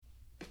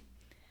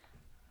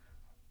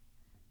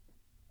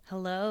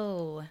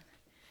Hello.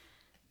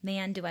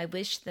 Man, do I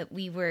wish that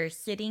we were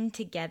sitting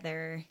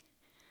together,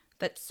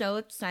 but so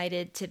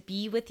excited to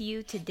be with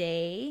you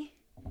today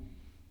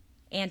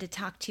and to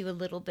talk to you a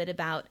little bit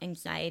about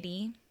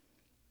anxiety.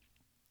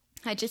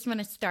 I just want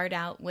to start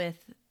out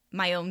with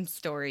my own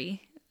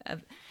story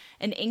of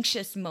an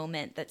anxious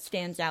moment that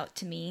stands out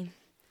to me.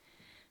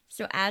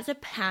 So as a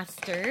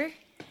pastor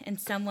and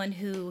someone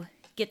who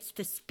gets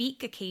to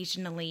speak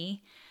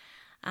occasionally,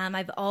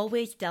 I've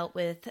always dealt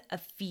with a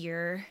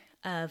fear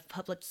of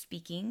public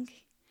speaking,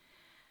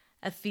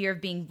 a fear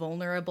of being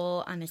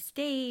vulnerable on a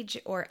stage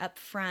or up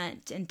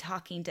front and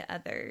talking to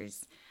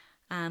others,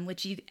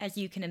 which, as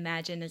you can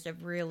imagine, is a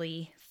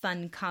really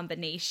fun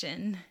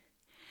combination.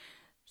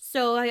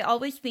 So I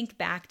always think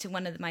back to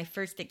one of my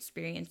first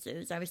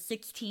experiences. I was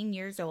 16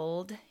 years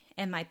old,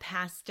 and my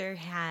pastor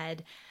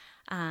had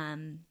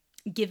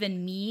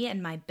given me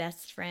and my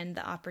best friend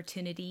the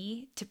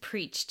opportunity to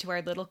preach to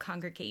our little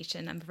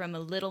congregation. I'm from a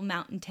little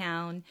mountain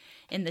town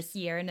in the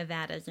Sierra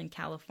Nevadas in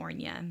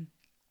California.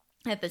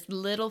 At this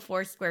little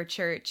 4-square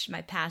church,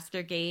 my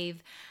pastor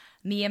gave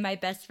me and my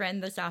best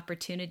friend this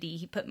opportunity.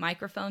 He put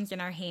microphones in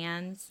our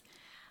hands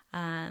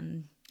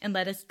and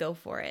let us go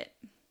for it.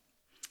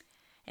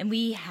 And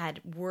we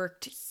had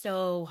worked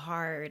so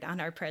hard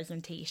on our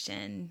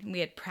presentation. We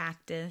had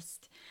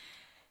practiced.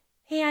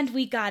 And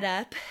we got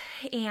up,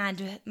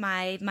 and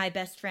my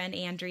best friend,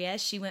 Andrea,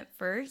 she went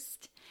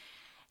first,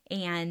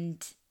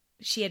 and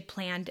she had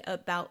planned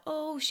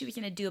she was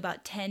going to do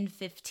about 10,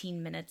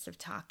 15 minutes of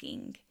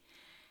talking.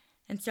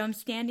 And so I'm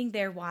standing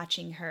there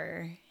watching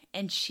her,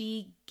 and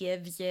she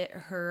gives it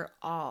her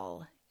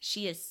all.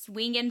 She is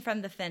swinging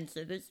from the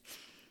fences,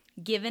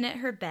 giving it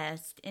her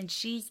best, and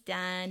she's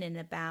done in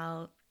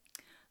about,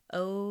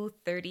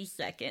 30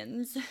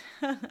 seconds.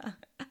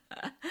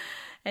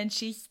 And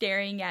she's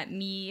staring at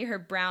me. Her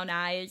brown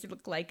eyes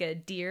look like a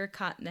deer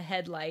caught in the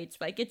headlights,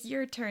 like, it's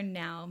your turn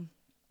now.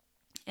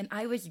 And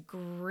I was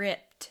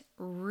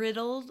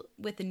riddled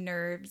with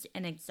nerves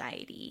and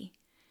anxiety.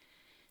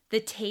 The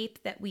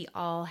tape that we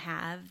all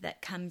have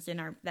that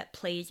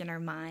plays in our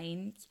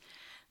minds,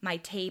 my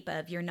tape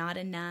of you're not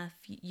enough,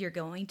 you're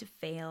going to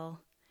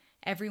fail,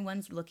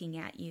 everyone's looking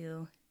at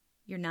you,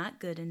 you're not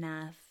good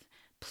enough,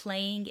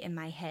 playing in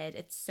my head.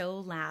 It's so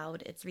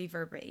loud, it's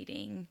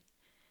reverberating.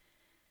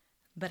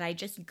 But I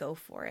just go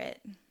for it.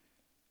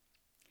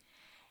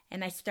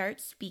 And I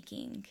start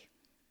speaking.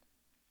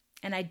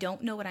 And I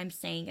don't know what I'm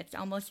saying. It's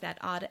almost that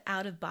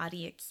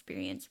out-of-body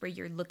experience where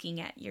you're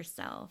looking at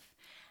yourself.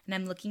 And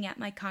I'm looking at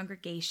my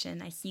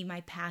congregation. I see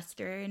my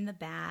pastor in the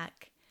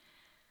back.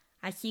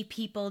 I see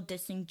people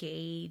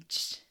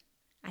disengaged.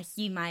 I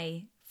see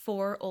my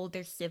 4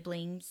 older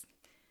siblings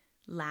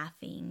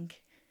laughing.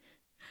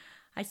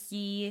 I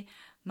see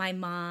my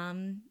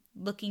mom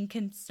looking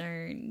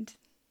concerned.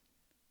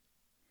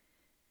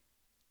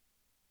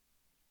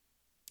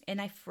 And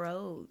I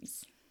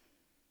froze.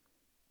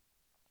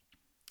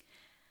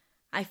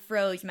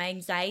 My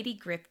anxiety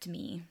gripped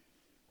me.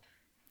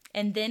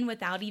 And then,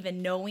 without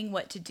even knowing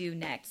what to do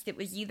next, it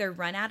was either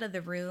run out of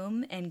the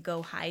room and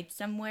go hide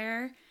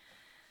somewhere,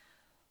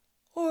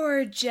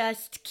 or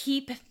just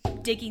keep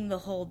digging the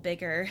hole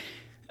bigger.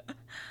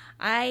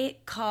 I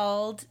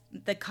called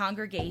the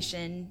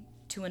congregation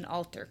to an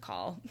altar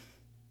call.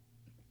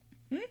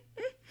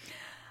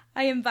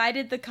 I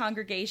invited the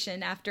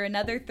congregation after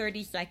another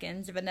 30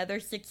 seconds of another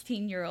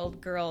 16-year-old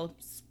girl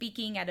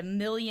speaking at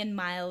 1,000,000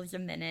 miles a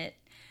minute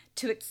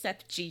to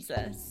accept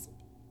Jesus.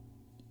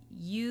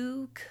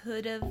 You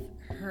could have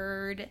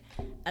heard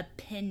a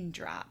pin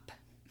drop.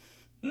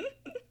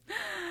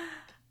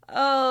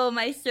 Oh,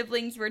 my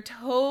siblings were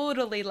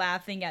totally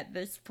laughing at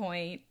this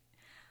point.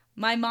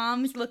 My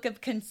mom's look of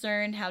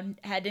concern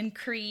had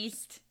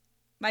increased.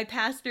 My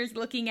pastor's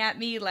looking at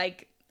me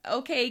like,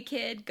 okay,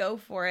 kid, go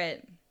for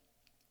it.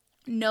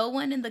 No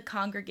one in the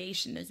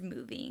congregation is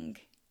moving.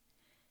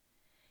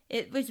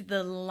 It was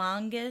the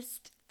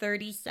longest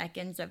 30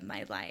 seconds of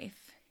my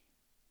life.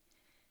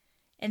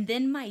 And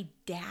then my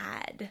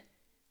dad,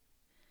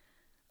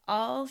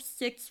 all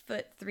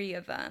 6'3"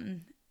 of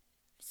them,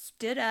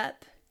 stood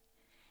up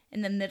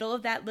in the middle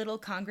of that little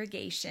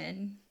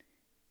congregation,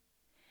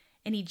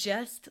 and he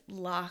just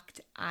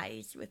locked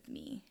eyes with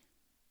me.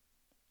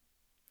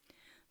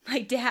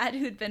 My dad,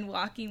 who'd been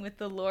walking with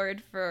the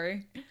Lord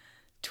for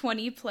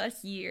 20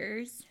 plus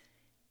years,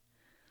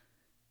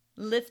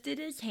 lifted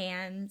his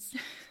hands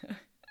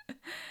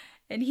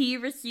and he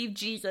received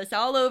Jesus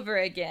all over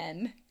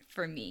again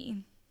for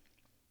me.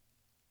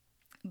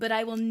 But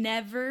I will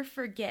never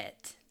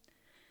forget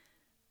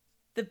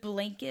the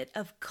blanket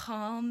of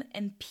calm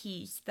and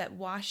peace that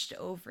washed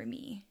over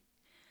me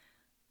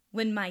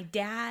when my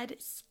dad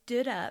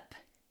stood up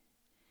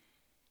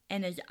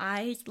and his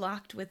eyes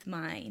locked with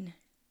mine.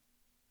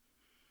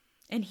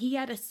 And he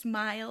had a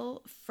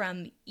smile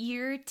from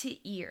ear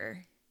to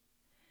ear.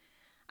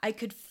 I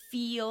could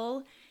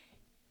feel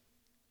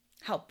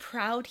how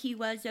proud he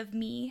was of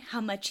me,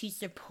 how much he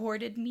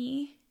supported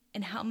me,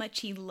 and how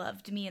much he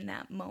loved me in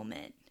that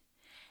moment.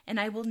 And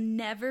I will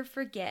never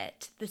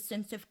forget the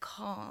sense of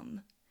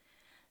calm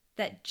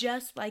that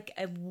just like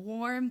a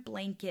warm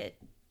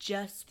blanket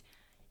just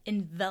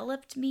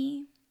enveloped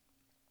me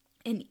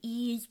and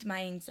eased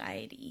my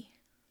anxiety.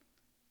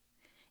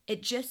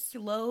 It just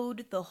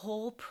slowed the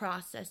whole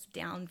process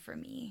down for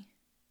me.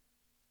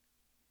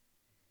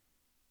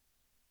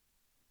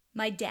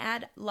 My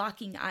dad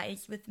locking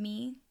eyes with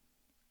me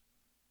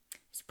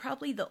is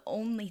probably the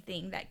only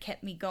thing that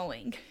kept me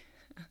going.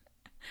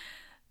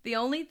 The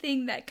only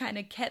thing that kind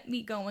of kept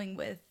me going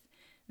with,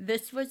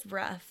 this was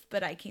rough,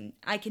 but I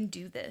can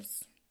do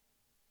this.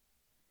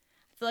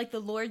 I feel like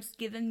the Lord's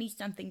given me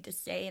something to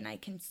say and I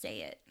can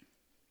say it.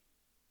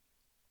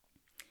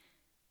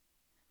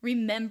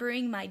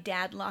 Remembering my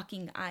dad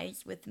locking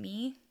eyes with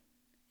me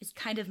is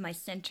kind of my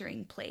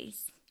centering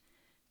place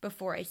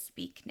before I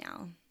speak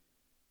now.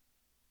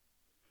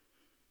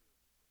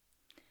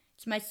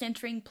 It's my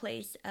centering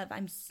place of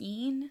I'm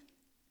seen,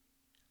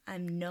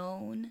 I'm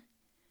known,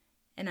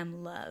 and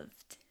I'm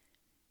loved.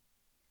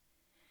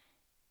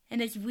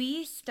 And as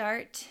we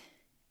start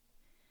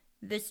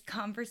this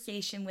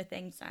conversation with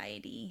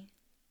anxiety,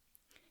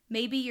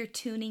 maybe you're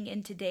tuning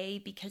in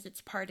today because it's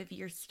part of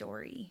your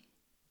story.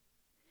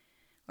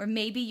 Or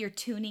maybe you're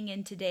tuning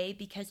in today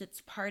because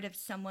it's part of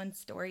someone's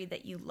story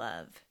that you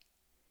love.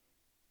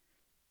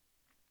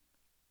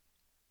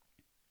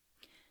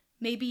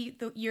 Maybe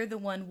you're the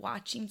one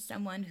watching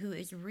someone who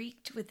is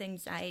wreaked with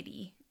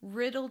anxiety,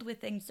 riddled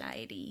with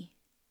anxiety,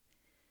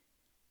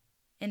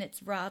 and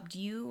it's robbed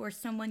you or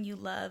someone you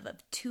love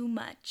of too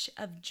much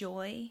of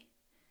joy,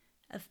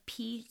 of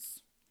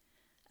peace,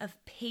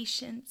 of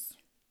patience.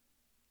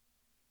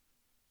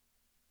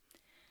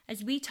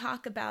 As we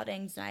talk about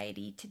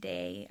anxiety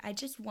today, I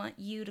just want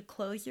you to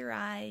close your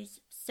eyes,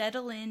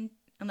 settle in,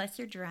 unless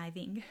you're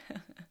driving,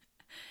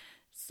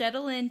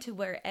 settle into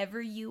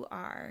wherever you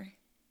are.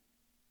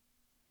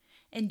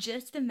 And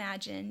just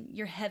imagine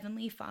your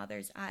Heavenly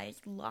Father's eyes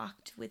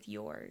locked with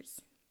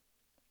yours.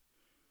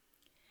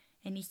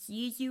 And He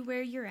sees you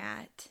where you're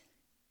at.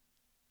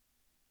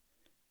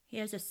 He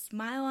has a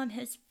smile on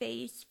His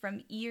face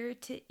from ear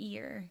to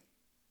ear.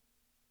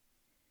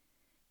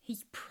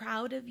 He's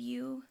proud of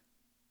you,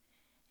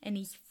 and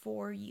He's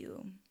for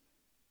you.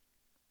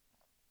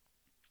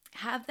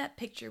 Have that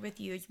picture with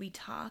you as we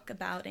talk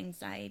about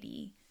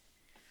anxiety.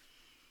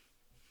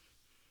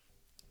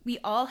 We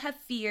all have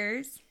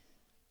fears.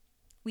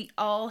 We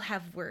all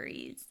have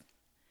worries.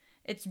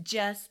 It's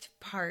just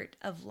part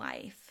of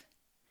life.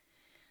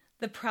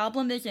 The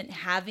problem isn't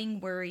having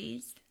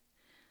worries.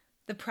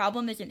 The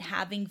problem isn't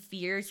having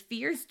fears.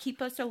 Fears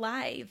keep us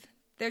alive.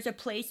 There's a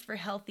place for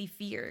healthy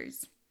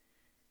fears.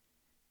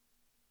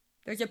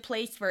 There's a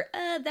place for,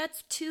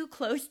 that's too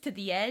close to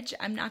the edge.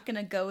 I'm not going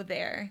to go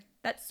there.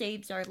 That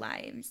saves our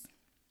lives.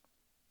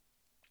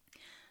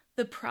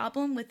 The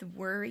problem with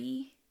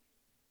worry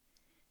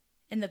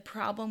and the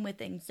problem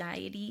with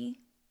anxiety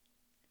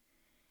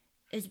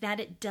is that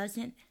it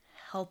doesn't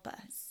help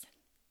us.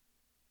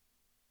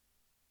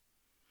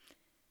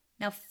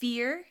 Now,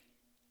 fear,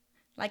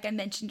 like I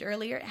mentioned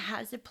earlier, it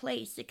has a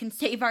place. It can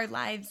save our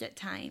lives at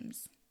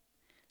times.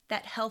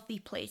 That healthy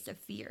place of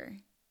fear.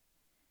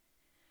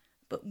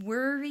 But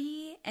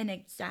worry and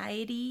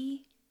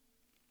anxiety,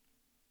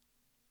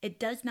 it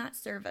does not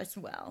serve us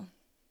well.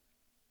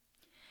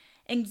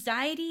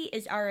 Anxiety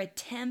is our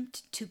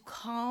attempt to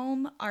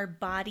calm our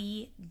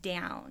body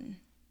down.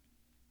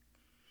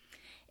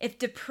 If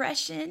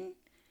depression,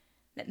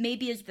 that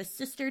maybe is the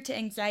sister to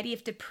anxiety,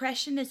 if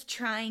depression is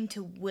trying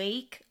to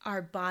wake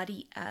our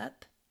body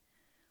up,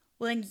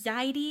 well,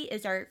 anxiety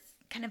is our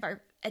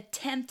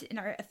attempt, and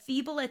a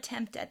feeble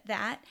attempt at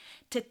that,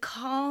 to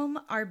calm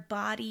our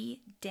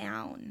body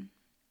down.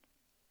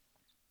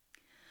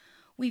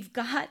 We've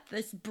got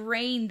this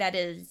brain that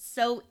is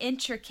so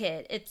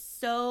intricate, it's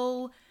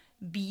so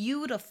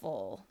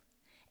beautiful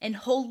and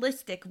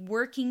holistic,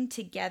 working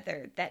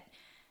together that,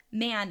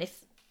 man,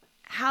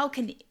 how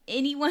can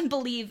anyone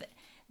believe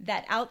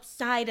that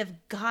outside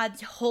of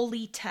God's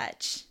holy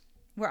touch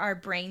were our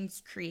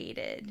brains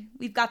created?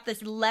 We've got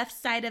this left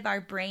side of our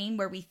brain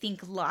where we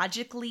think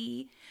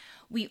logically,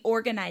 we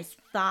organize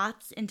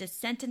thoughts into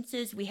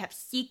sentences, we have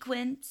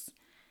sequence,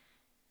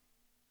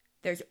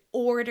 there's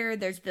order,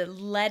 there's the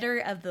letter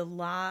of the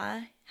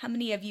law. How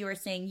many of you are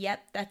saying,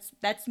 yep,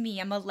 that's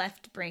me, I'm a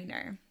left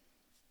brainer?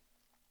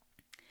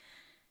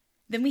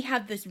 Then we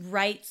have this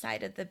right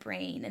side of the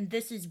brain, and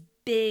this is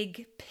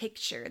big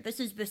picture. This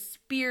is the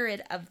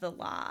spirit of the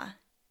law.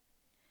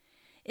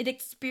 It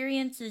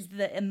experiences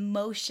the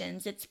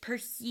emotions. It's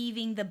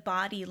perceiving the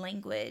body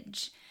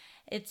language.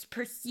 It's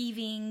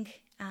perceiving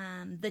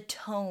the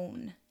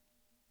tone.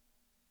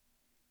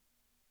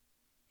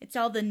 It's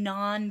all the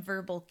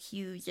nonverbal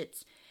cues.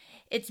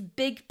 It's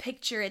big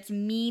picture, it's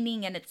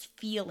meaning, and it's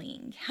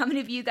feeling. How many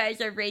of you guys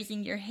are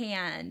raising your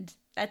hand?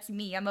 That's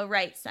me. I'm a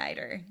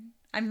right-sider.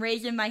 I'm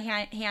raising my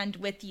hand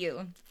with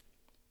you.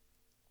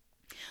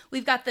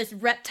 We've got this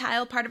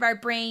reptile part of our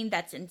brain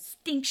that's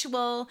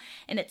instinctual,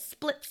 and it's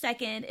split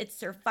second, it's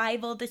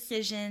survival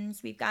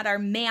decisions. We've got our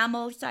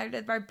mammal side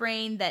of our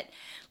brain that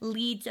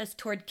leads us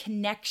toward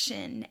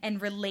connection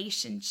and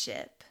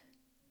relationship.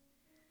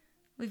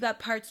 We've got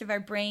parts of our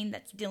brain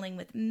that's dealing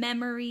with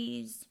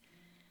memories.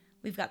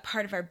 We've got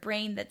part of our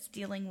brain that's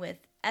dealing with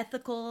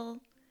ethical,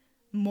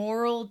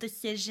 moral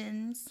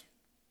decisions.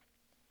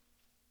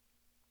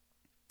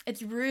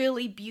 It's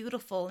really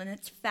beautiful and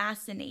it's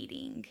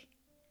fascinating.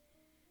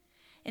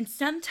 And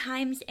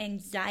sometimes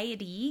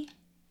anxiety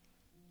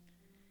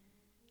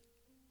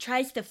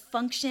tries to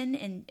function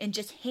and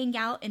just hang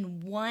out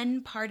in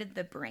one part of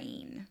the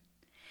brain.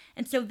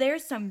 And so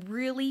there's some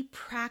really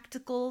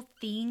practical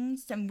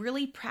things, some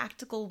really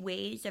practical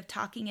ways of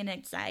talking in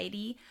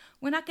anxiety.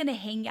 We're not going to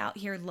hang out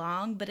here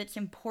long, but it's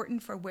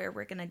important for where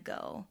we're going to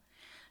go.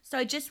 So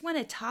I just want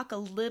to talk a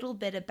little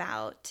bit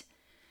about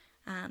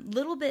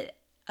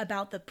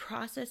the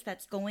process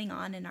that's going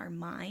on in our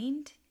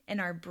mind and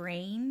our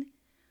brain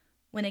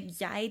when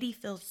anxiety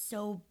feels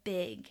so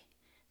big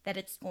that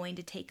it's going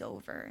to take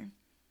over.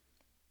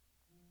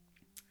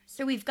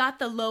 So we've got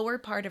the lower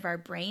part of our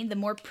brain, the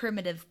more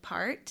primitive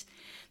part.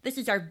 This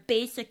is our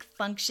basic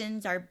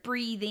functions, our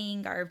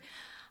breathing, our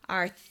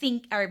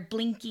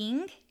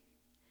blinking.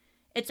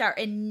 It's our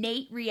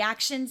innate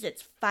reactions.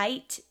 It's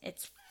fight,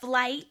 it's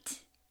flight,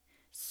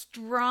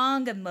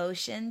 strong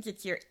emotions.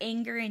 It's your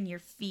anger and your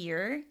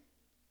fear.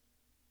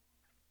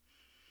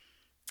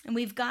 And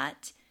we've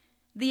got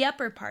the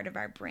upper part of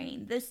our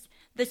brain. This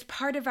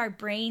part of our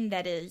brain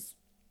that is,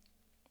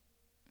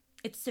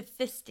 it's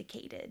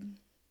sophisticated.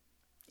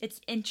 It's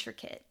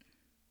intricate.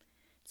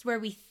 It's where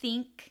we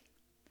think.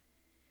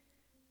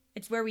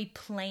 It's where we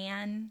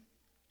plan.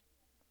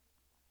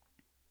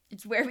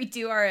 It's where we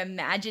do our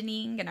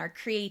imagining and our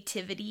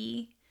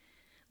creativity,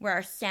 where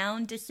our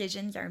sound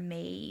decisions are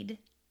made,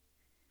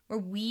 where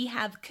we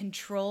have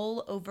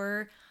control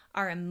over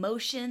our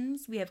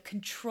emotions. We have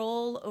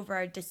control over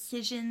our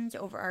decisions,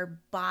 over our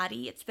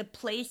body. It's the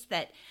place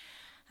that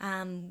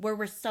where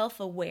we're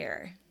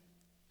self-aware.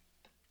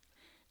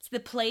 It's the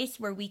place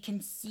where we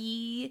can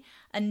see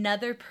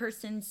another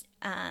person's,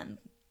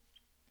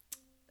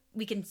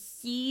 we can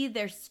see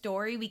their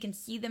story, we can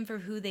see them for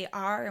who they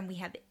are, and we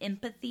have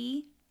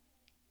empathy.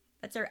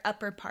 That's our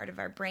upper part of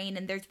our brain.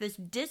 And there's this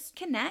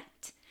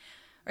disconnect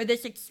or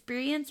this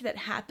experience that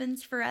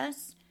happens for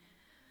us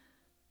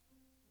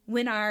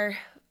when our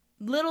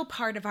little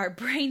part of our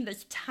brain,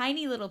 this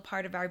tiny little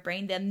part of our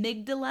brain, the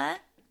amygdala,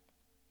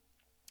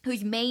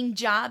 whose main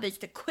job is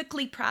to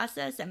quickly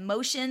process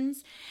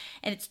emotions,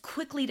 and it's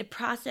quickly to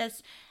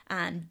process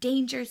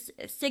danger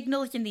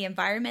signals in the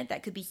environment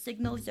that could be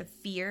signals of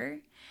fear.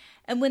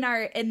 And when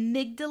our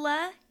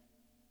amygdala,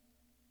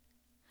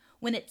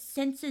 when it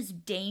senses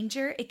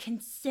danger, it can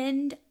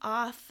send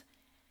off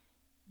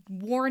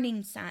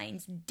warning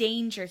signs,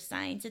 danger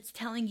signs. It's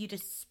telling you to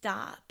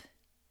stop.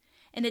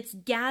 And it's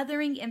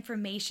gathering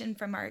information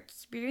from our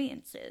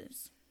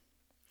experiences.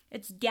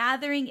 It's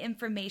gathering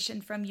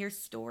information from your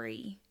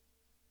story.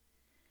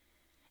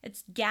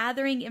 It's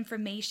gathering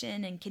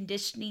information and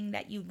conditioning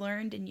that you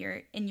learned in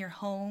your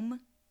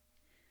home.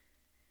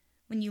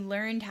 When you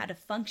learned how to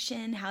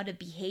function, how to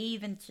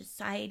behave in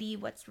society,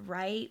 what's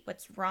right,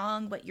 what's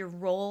wrong, what your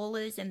role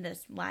is in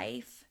this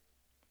life.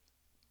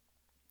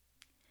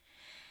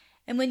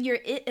 And when your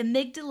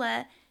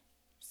amygdala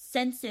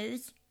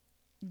senses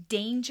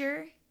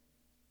danger,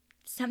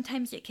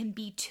 sometimes it can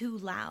be too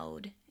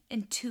loud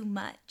and too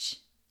much.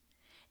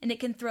 And it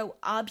can throw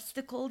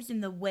obstacles in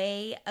the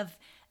way of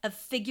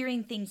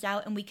figuring things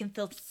out, and we can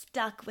feel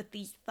stuck with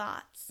these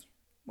thoughts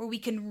where we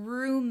can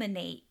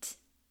ruminate.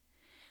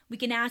 We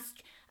can ask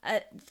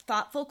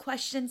thoughtful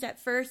questions at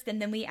first,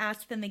 and then we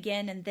ask them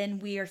again, and then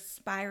we are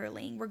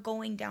spiraling. We're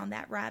going down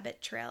that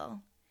rabbit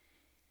trail.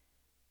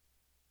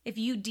 If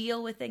you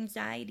deal with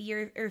anxiety,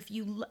 or if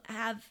you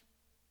have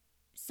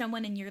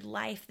someone in your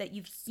life that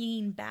you've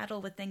seen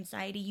battle with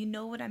anxiety, you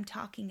know what I'm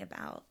talking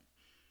about.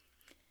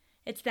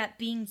 It's that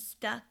being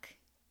stuck.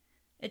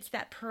 It's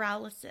that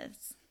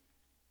paralysis.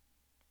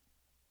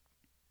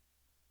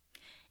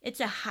 It's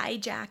a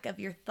hijack of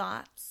your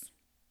thoughts.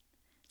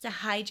 It's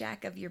a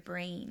hijack of your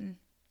brain.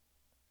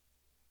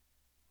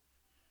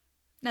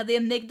 Now, the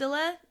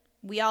amygdala,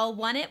 we all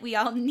want it. We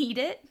all need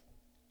it.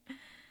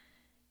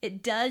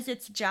 It does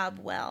its job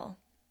well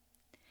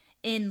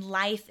in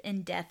life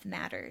and death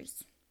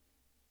matters.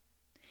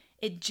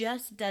 It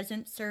just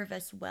doesn't serve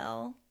us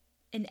well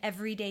in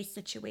everyday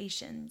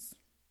situations.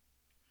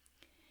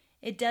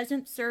 It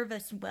doesn't serve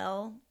us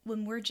well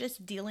when we're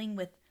just dealing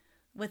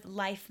with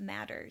life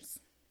matters.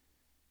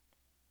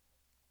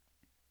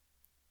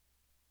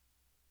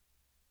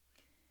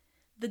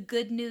 The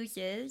good news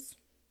is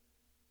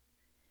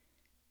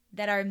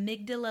that our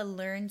amygdala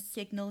learns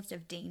signals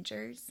of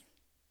dangers.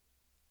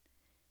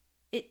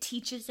 It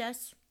teaches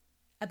us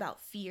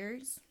about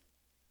fears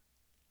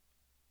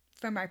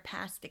from our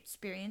past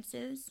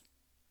experiences,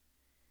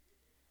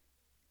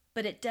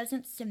 but it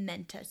doesn't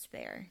cement us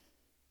there.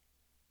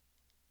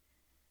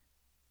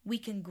 We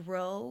can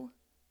grow,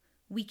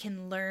 we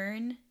can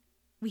learn,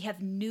 we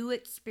have new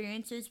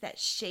experiences that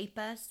shape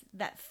us,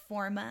 that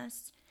form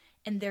us,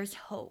 and there's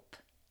hope.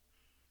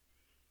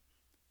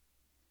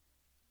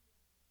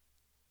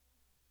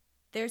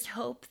 There's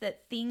hope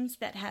that things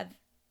that have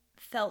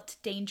felt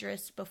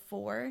dangerous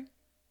before.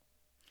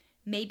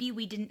 Maybe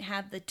we didn't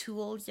have the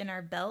tools in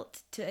our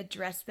belt to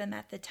address them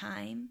at the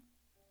time.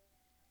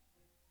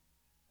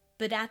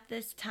 But at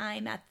this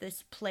time, at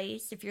this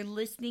place, if you're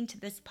listening to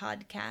this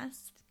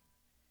podcast,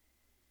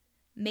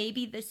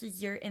 maybe this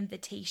is your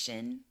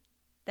invitation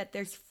that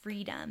there's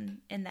freedom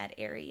in that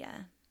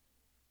area.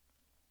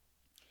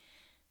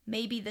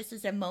 Maybe this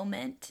is a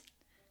moment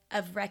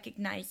of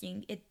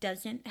recognizing it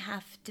doesn't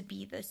have to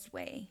be this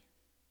way.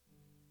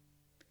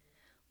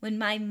 When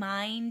my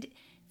mind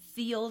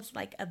feels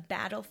like a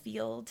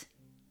battlefield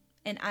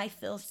and I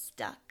feel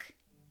stuck,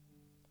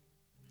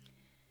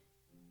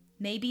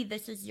 maybe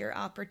this is your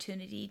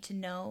opportunity to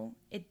know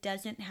it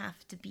doesn't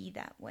have to be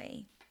that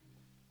way.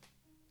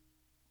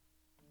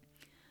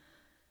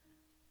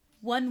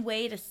 One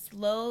way to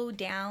slow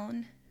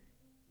down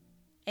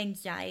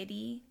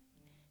anxiety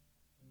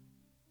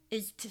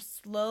is to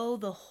slow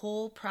the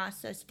whole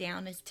process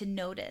down, is to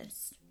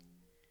notice,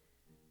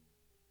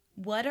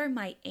 what are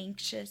my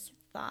anxious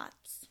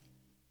thoughts?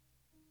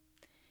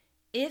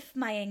 If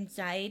my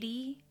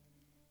anxiety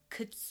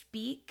could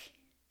speak,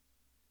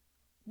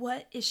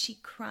 what is she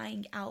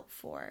crying out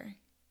for?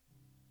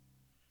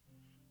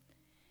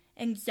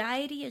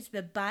 Anxiety is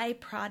the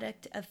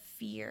byproduct of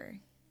fear.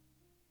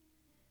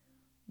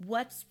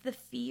 What's the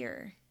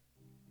fear?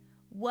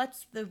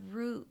 What's the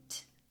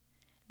root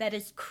that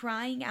is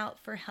crying out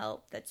for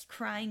help, that's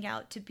crying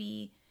out to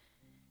be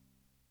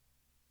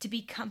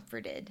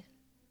comforted?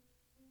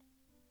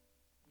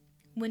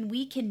 When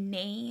we can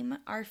name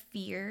our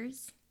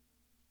fears,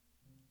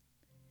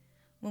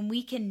 when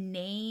we can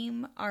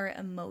name our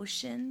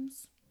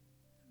emotions,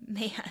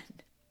 man,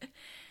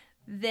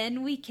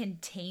 then we can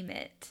tame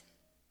it.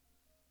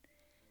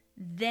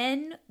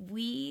 Then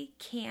we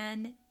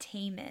can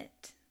tame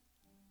it.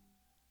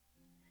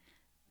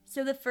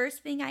 So the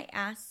first thing I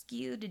ask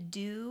you to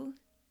do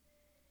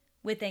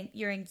with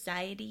your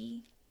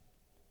anxiety,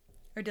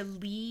 or to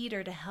lead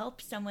or to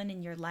help someone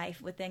in your life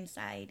with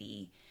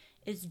anxiety,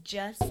 is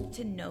just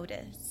to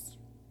notice.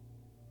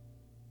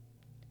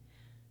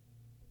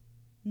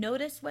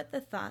 Notice what the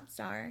thoughts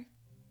are.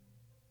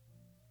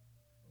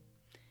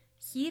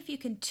 See if you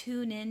can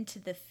tune into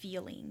the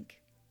feeling.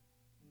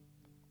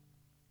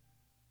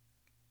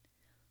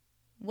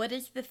 What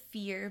is the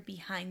fear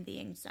behind the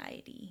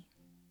anxiety?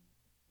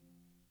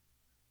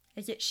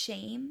 Is it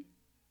shame?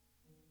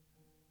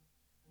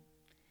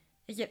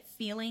 Is it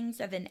feelings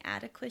of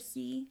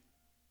inadequacy?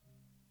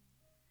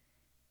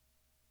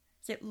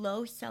 Is it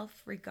low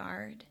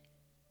self-regard?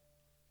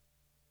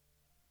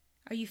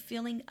 Are you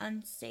feeling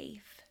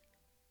unsafe?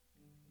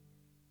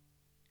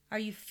 Are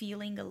you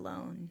feeling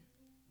alone?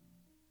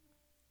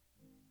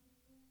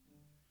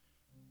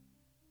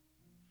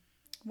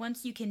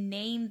 Once you can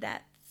name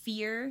that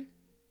fear,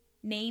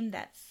 name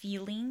that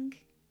feeling,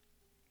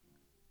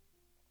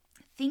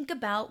 think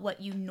about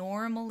what you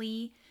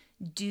normally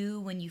do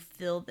when you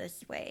feel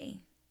this way.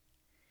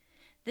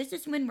 This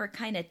is when we're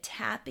kind of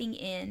tapping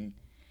in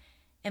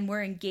and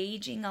we're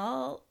engaging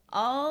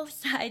all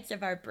sides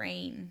of our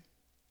brain.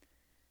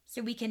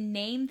 So we can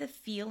name the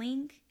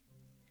feeling,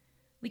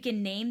 we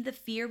can name the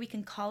fear, we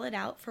can call it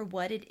out for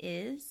what it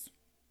is.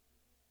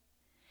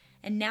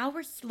 And now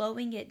we're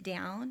slowing it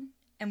down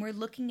and we're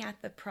looking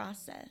at the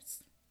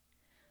process.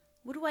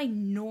 What do I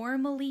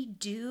normally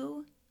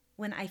do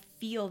when I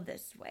feel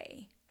this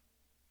way?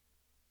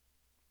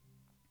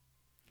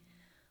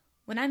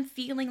 When I'm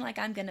feeling like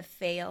I'm going to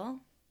fail,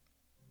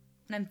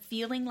 when I'm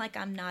feeling like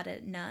I'm not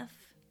enough,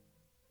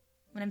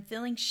 when I'm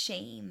feeling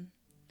shame,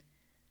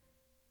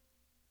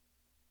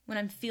 when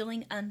I'm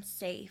feeling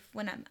unsafe,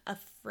 when I'm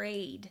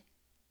afraid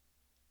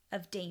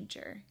of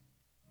danger,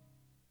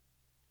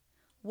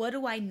 what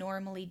do I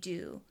normally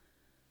do?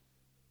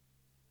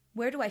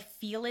 Where do I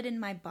feel it in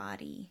my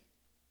body?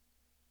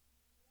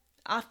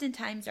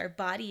 Oftentimes our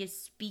body is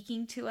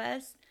speaking to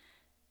us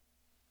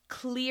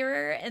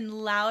clearer and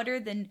louder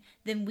than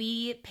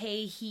we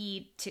pay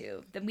heed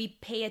to, than we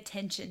pay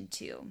attention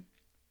to.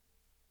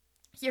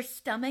 Is your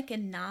stomach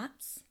in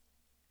knots?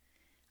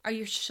 Are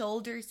your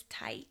shoulders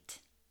tight?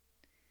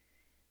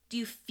 Do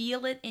you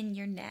feel it in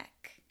your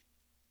neck?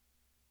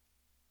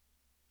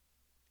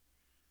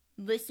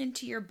 Listen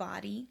to your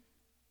body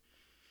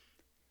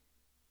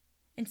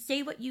and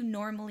say what you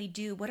normally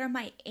do. What are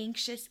my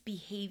anxious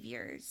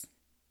behaviors?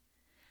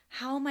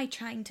 How am I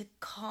trying to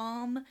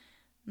calm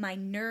my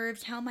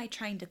nerves? How am I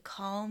trying to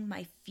calm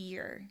my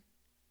fear?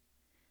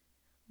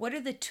 What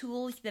are the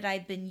tools that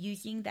I've been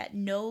using that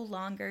no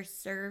longer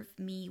serve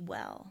me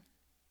well?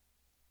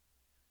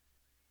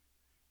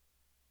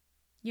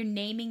 You're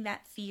naming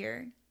that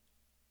fear.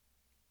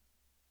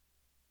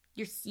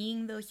 You're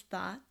seeing those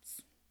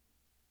thoughts.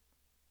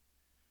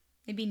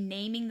 Maybe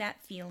naming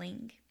that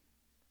feeling.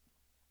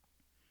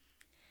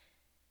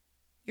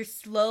 You're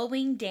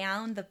slowing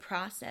down the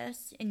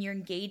process and you're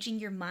engaging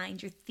your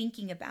mind. You're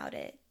thinking about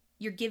it.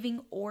 You're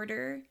giving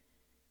order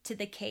to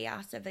the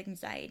chaos of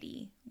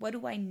anxiety. What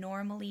do I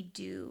normally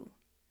do?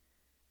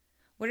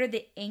 What are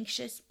the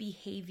anxious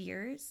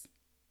behaviors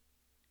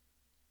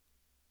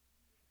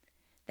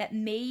that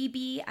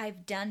maybe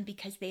I've done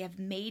because they have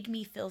made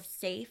me feel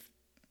safe,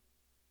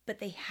 but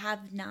they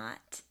have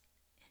not,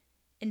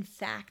 in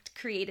fact,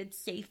 created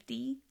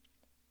safety.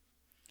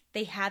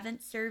 They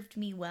haven't served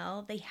me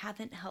well. They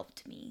haven't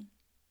helped me.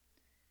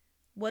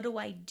 What do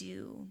I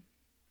do?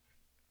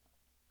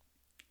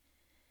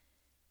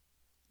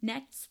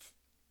 Next,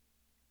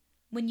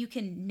 when you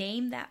can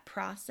name that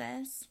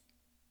process,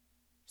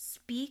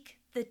 speak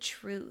the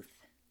truth.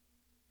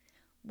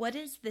 What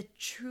is the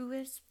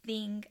truest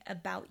thing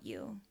about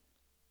you?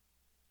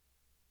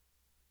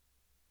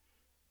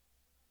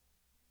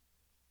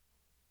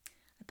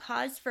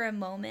 Pause for a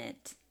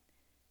moment.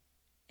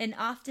 And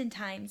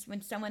oftentimes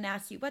when someone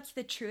asks you, what's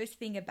the truest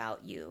thing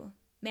about you?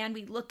 Man,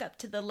 we look up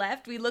to the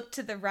left, we look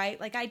to the right,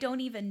 like I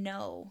don't even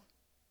know.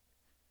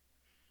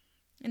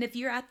 And if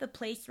you're at the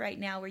place right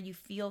now where you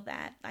feel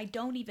that, I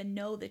don't even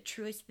know the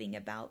truest thing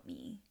about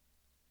me,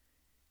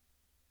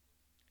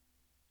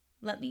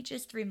 let me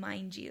just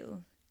remind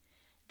you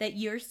that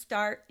your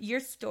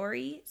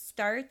story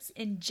starts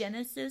in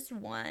Genesis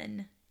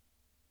 1,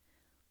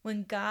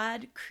 when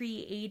God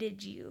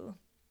created you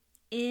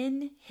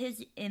in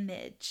his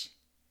image,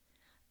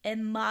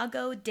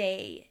 imago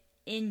Dei,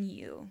 in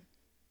you.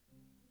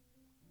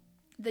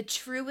 The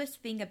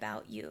truest thing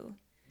about you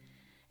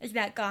is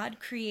that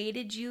God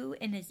created you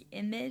in his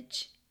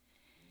image,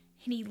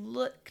 and he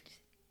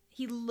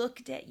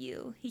looked at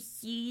you. He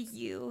sees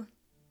you.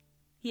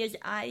 He has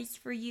eyes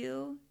for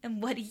you,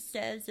 and what he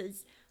says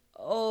is,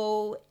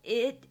 "Oh,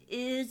 it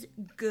is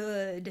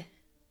good."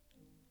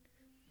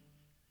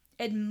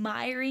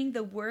 Admiring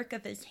the work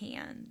of his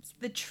hands,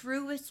 the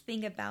truest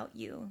thing about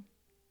you,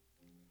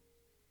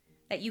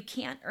 that you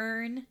can't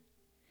earn,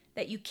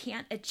 that you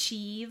can't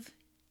achieve,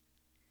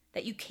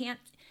 that you can't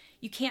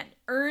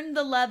earn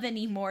the love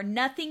anymore.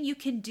 Nothing you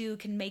can do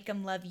can make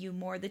him love you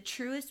more. The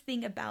truest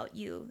thing about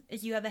you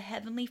is you have a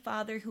heavenly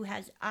Father who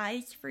has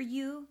eyes for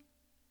you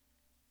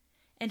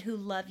and who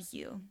loves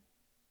you.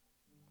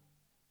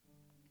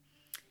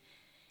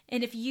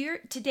 And if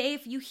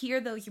you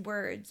hear those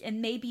words, and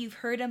maybe you've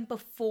heard them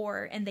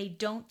before and they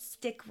don't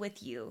stick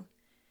with you,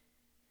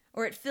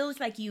 or it feels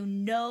like you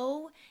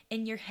know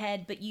in your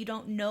head but you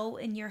don't know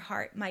in your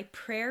heart, my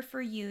prayer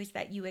for you is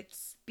that you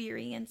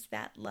experience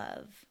that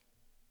love,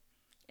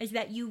 is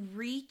that you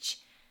reach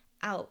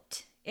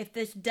out. If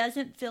this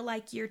doesn't feel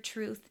like your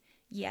truth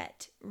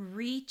yet,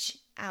 reach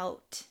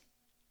out.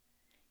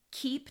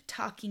 Keep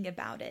talking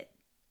about it.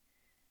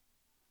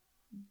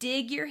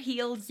 Dig your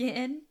heels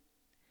in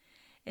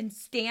and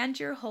stand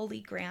your holy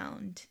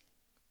ground.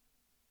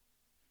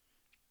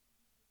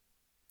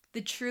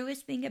 The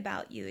truest thing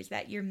about you is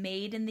that you're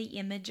made in the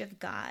image of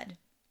God.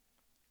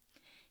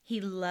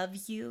 He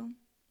loves you.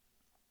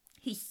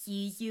 He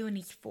sees you, and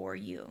he's for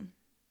you.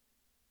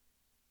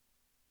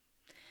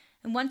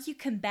 And once you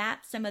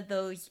combat some of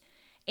those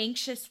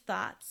anxious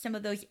thoughts, some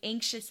of those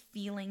anxious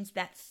feelings,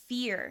 that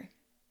fear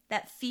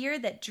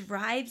that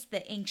drives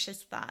the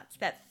anxious thoughts,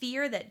 that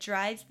fear that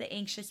drives the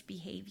anxious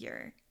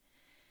behavior,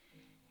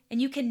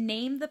 and you can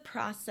name the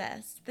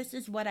process. This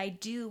is what I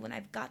do when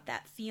I've got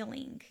that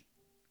feeling.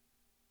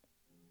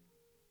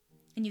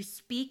 And you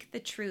speak the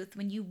truth.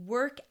 When you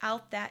work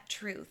out that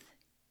truth,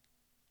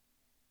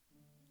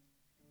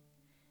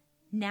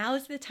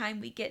 now's the time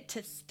we get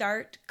to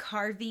start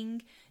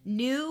carving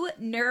new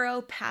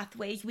neuro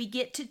pathways. We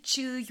get to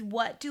choose,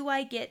 what do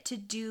I get to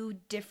do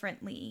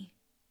differently?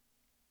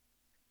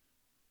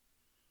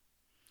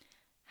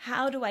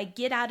 How do I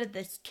get out of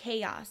this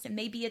chaos? And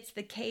maybe it's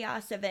the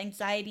chaos of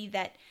anxiety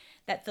that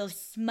feels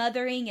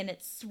smothering and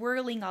it's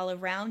swirling all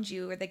around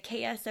you, or the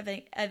chaos of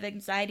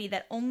anxiety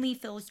that only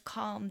feels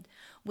calmed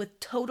with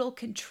total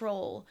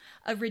control,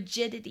 a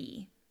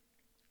rigidity.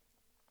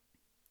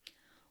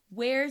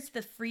 Where's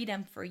the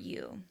freedom for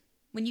you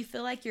when you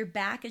feel like your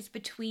back is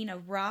between a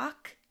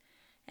rock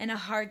and a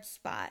hard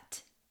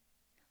spot?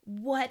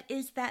 What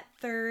is that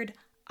third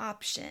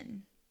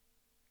option?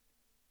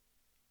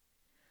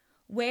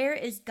 Where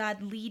is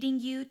God leading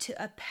you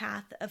to a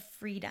path of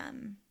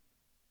freedom?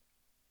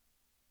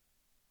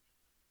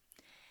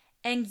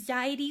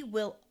 Anxiety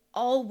will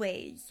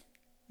always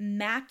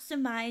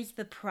maximize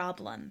the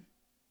problem.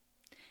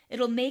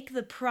 It'll make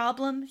the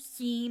problem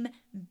seem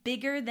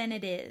bigger than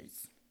it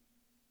is.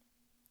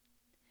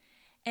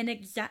 And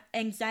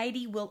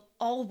anxiety will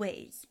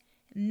always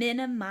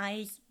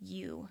minimize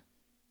you.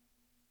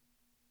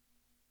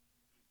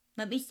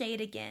 Let me say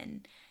it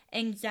again.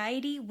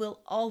 Anxiety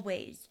will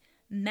always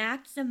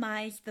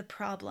maximize the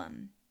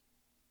problem.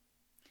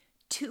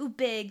 Too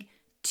big,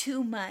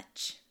 too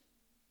much.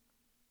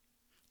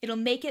 It'll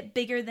make it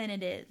bigger than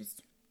it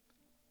is.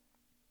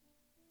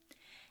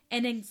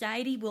 And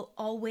anxiety will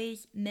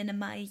always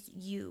minimize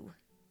you.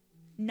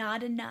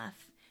 Not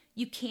enough.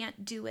 You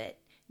can't do it.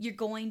 You're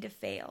going to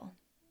fail.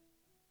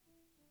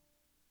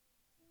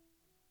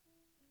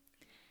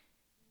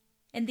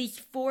 And these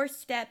 4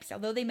 steps,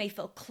 although they may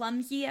feel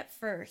clumsy at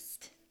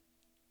first,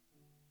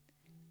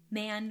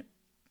 man,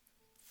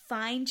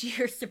 find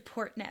your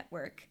support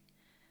network.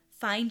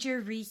 Find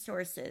your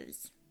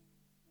resources.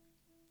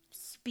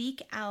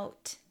 Speak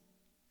out.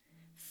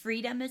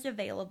 freedom is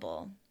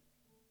available.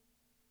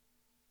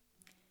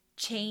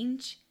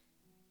 Change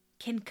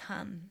can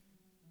come.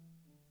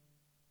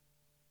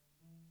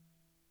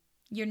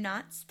 You're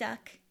not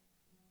stuck.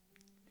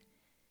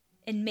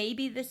 And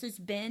maybe this has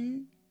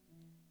been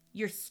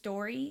your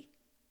story.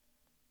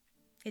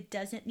 It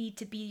doesn't need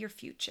to be your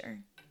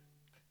future.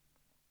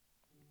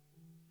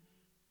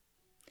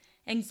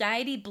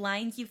 Anxiety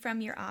blinds you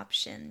from your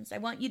options. I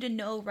want you to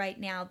know right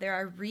now there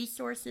are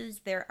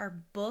resources, there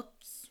are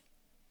books.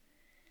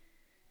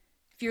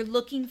 If you're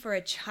looking for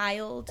a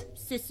child,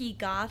 Sissy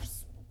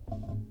Goff's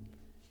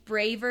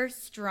Braver,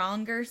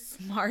 Stronger,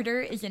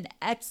 Smarter is an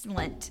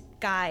excellent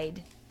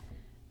guide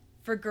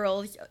for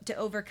girls to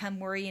overcome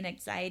worry and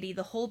anxiety.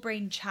 The Whole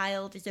Brain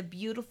Child is a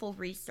beautiful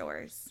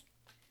resource.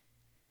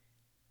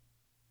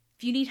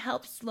 If you need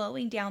help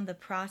slowing down the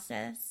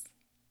process,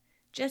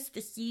 just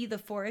to see the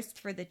forest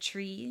for the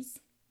trees,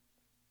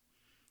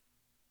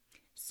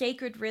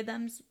 Sacred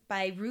Rhythms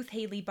by Ruth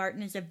Haley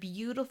Barton is a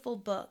beautiful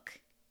book,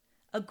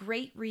 a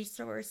great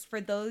resource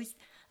for those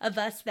of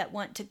us that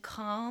want to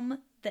calm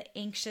the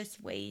anxious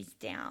ways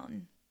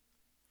down,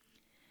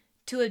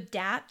 to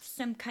adapt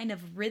some kind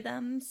of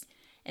rhythms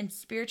and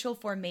spiritual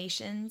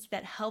formations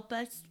that help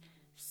us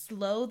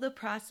slow the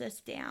process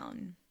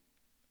down.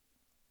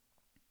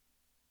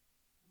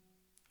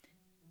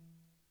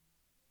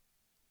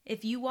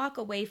 If you walk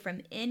away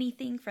from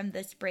anything from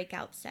this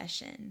breakout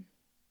session,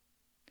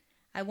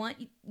 I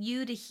want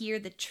you to hear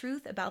the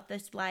truth about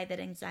this lie that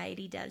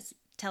anxiety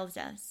tells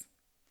us.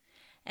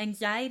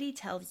 Anxiety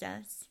tells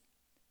us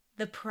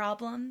the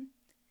problem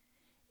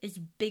is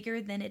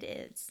bigger than it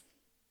is.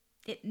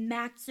 It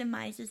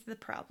maximizes the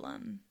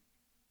problem.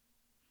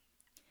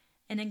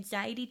 And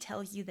anxiety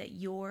tells you that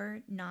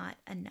you're not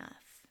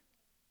enough.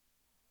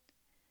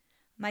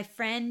 My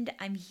friend,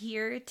 I'm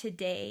here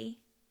today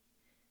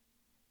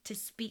to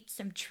speak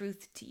some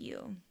truth to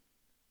you.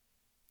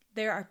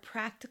 There are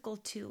practical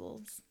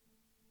tools.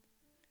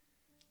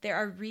 There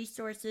are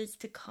resources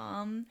to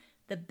calm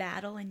the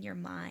battle in your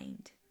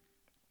mind,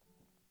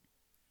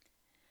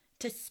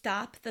 to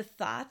stop the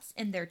thoughts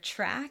in their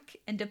track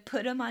and to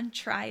put them on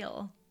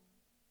trial.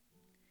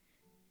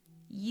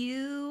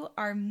 You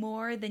are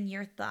more than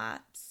your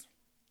thoughts.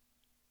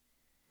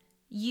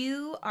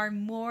 You are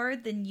more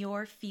than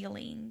your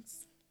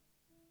feelings.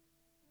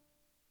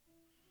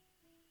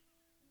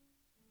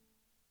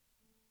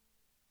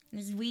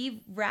 As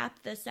we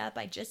wrap this up,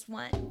 I just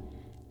want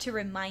to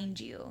remind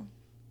you.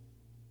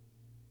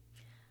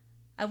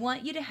 I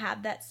want you to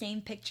have that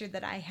same picture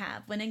that I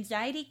have. When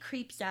anxiety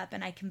creeps up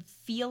and I can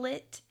feel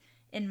it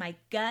in my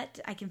gut,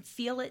 I can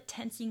feel it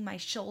tensing my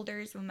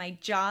shoulders, when my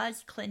jaw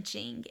is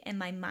clenching and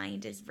my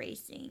mind is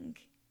racing.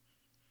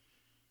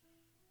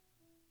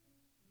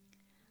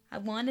 I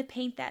want to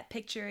paint that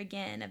picture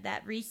again of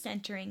that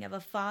recentering of a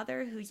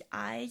father whose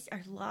eyes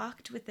are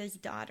locked with his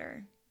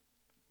daughter.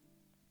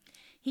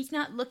 He's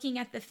not looking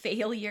at the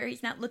failure.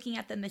 He's not looking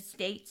at the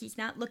mistakes. He's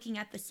not looking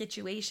at the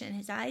situation.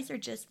 His eyes are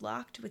just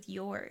locked with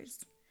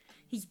yours.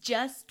 He's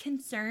just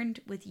concerned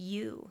with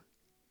you.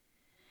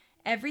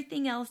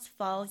 Everything else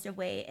falls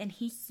away and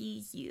he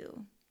sees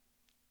you.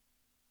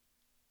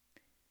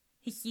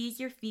 He sees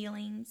your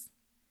feelings.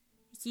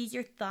 He sees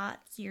your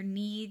thoughts, your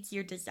needs,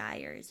 your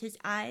desires. His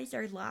eyes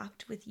are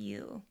locked with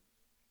you.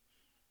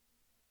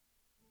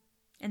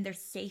 And there's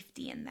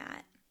safety in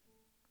that.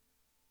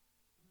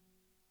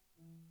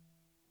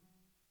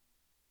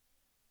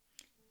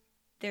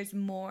 There's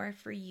more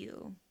for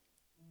you.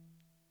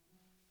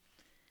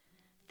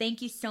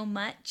 Thank you so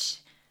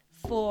much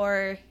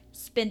for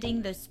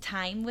spending this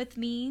time with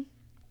me.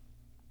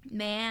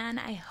 Man,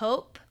 I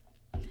hope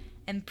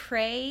and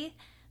pray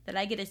that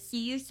I get to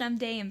see you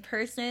someday in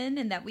person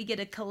and that we get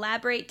to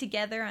collaborate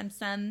together on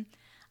some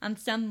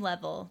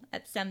level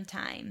at some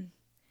time.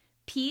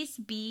 Peace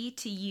be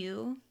to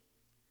you.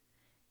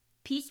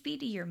 Peace be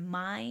to your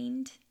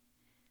mind.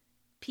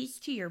 Peace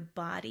to your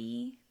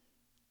body.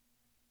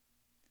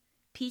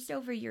 Peace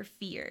over your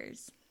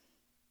fears.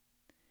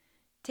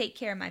 Take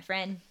care, my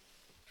friend.